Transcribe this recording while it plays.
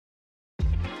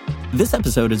This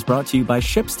episode is brought to you by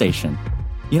ShipStation.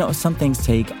 You know, some things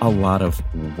take a lot of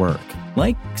work,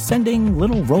 like sending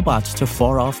little robots to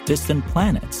far-off distant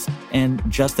planets. And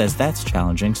just as that's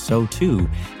challenging, so too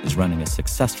is running a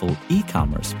successful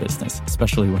e-commerce business,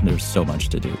 especially when there's so much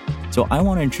to do. So I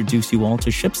want to introduce you all to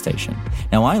ShipStation.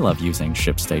 Now, I love using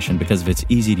ShipStation because of its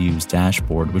easy-to-use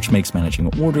dashboard, which makes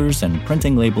managing orders and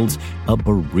printing labels a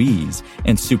breeze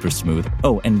and super smooth.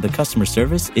 Oh, and the customer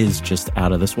service is just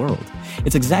out of this world.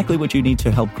 It's exactly what you need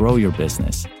to help grow your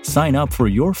business. Sign up for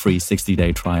your free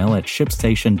 60-day trial at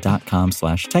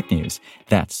shipstation.com/technews.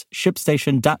 That's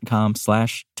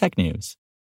shipstation.com/technews.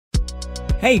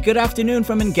 Hey, good afternoon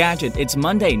from Engadget. It's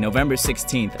Monday, November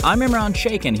 16th. I'm Imran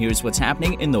Sheikh, and here's what's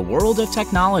happening in the world of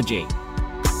technology.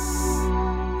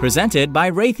 Presented by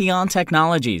Raytheon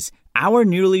Technologies. Our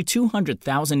nearly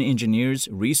 200,000 engineers,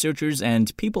 researchers,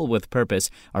 and people with purpose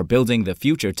are building the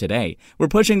future today. We're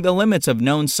pushing the limits of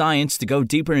known science to go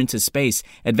deeper into space,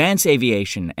 advance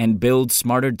aviation, and build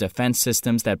smarter defense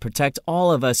systems that protect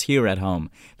all of us here at home.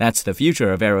 That's the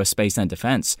future of aerospace and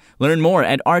defense. Learn more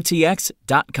at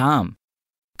rtx.com.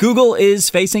 Google is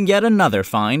facing yet another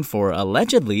fine for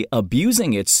allegedly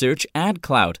abusing its search ad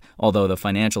clout, although the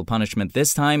financial punishment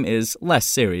this time is less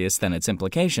serious than its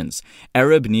implications.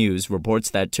 Arab News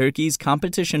reports that Turkey's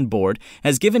competition board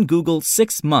has given Google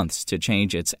 6 months to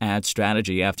change its ad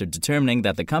strategy after determining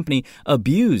that the company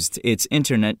abused its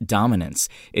internet dominance.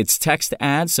 Its text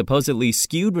ads supposedly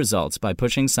skewed results by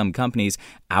pushing some companies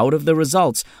out of the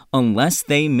results unless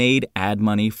they made ad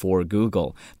money for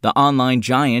Google. The online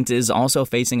giant is also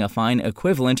facing a fine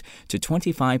equivalent to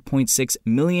 $25.6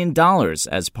 million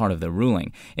as part of the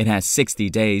ruling. It has 60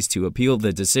 days to appeal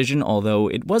the decision, although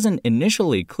it wasn't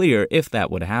initially clear if that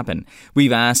would happen.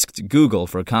 We've asked Google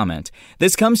for comment.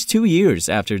 This comes 2 years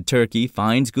after Turkey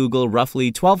fined Google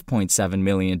roughly $12.7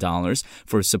 million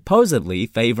for supposedly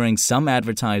favoring some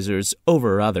advertisers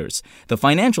over others. The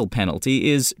financial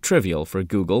penalty is trivial for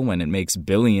Google when it makes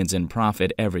billions in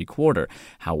profit every quarter.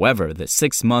 However, the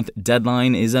 6-month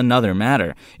deadline is another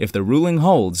matter. If the ruling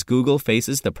holds, Google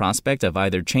faces the prospect of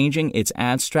either changing its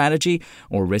ad strategy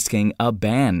or risking a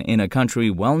ban in a country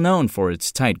well known for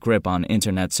its tight grip on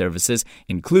internet services,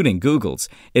 including Google's.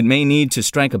 It may need to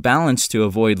strike a balance to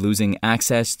avoid losing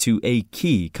access to a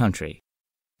key country.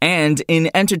 And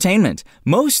in entertainment,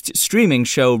 most streaming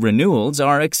show renewals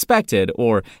are expected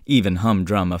or even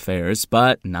humdrum affairs,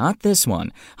 but not this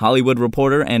one. Hollywood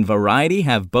Reporter and Variety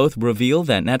have both revealed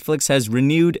that Netflix has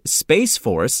renewed Space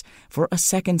Force for a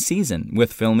second season,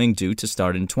 with filming due to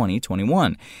start in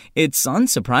 2021. It's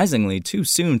unsurprisingly too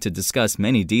soon to discuss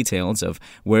many details of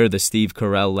where the Steve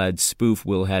Carell-led spoof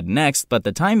will head next, but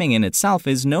the timing in itself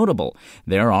is notable.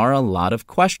 There are a lot of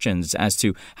questions as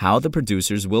to how the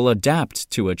producers will adapt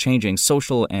to a changing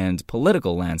social and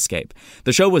political landscape.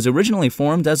 The show was originally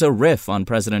formed as a riff on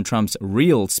President Trump's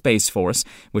real Space Force,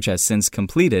 which has since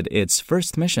completed its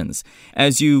first missions.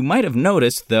 As you might have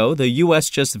noticed, though, the U.S.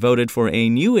 just voted for a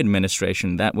new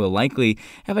administration that will likely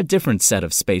have a different set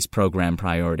of space program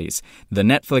priorities. The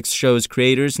Netflix show's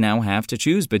creators now have to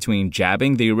choose between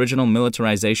jabbing the original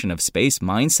militarization of space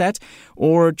mindset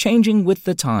or changing with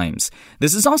the times.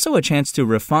 This is also a chance to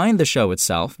refine the show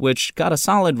itself, which got a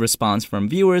solid response from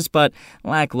viewers but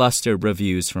lackluster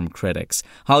reviews from critics.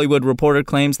 Hollywood Reporter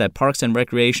claims that Parks and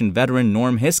Recreation veteran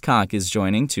Norm Hiscock is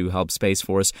joining to help Space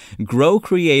Force grow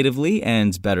creatively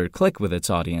and better click with its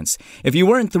audience. If you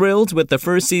weren't thrilled with the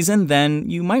first season, then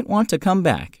you might want to come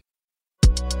back.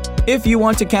 If you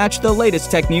want to catch the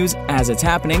latest tech news as it's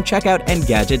happening, check out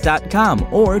Engadget.com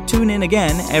or tune in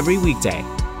again every weekday.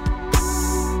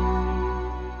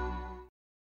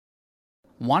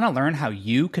 Want to learn how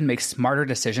you can make smarter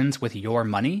decisions with your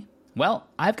money? Well,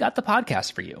 I've got the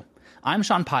podcast for you. I'm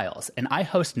Sean Piles, and I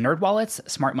host NerdWallet's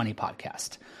Smart Money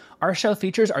Podcast. Our show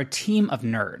features our team of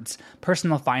nerds,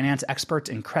 personal finance experts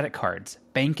in credit cards,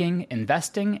 banking,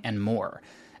 investing, and more.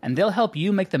 And they'll help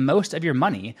you make the most of your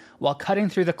money while cutting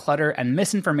through the clutter and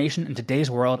misinformation in today's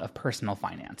world of personal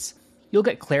finance. You'll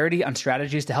get clarity on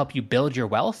strategies to help you build your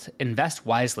wealth, invest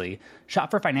wisely, shop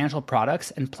for financial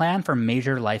products, and plan for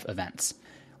major life events.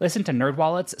 Listen to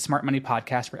NerdWallet's Smart Money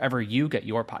Podcast wherever you get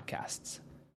your podcasts.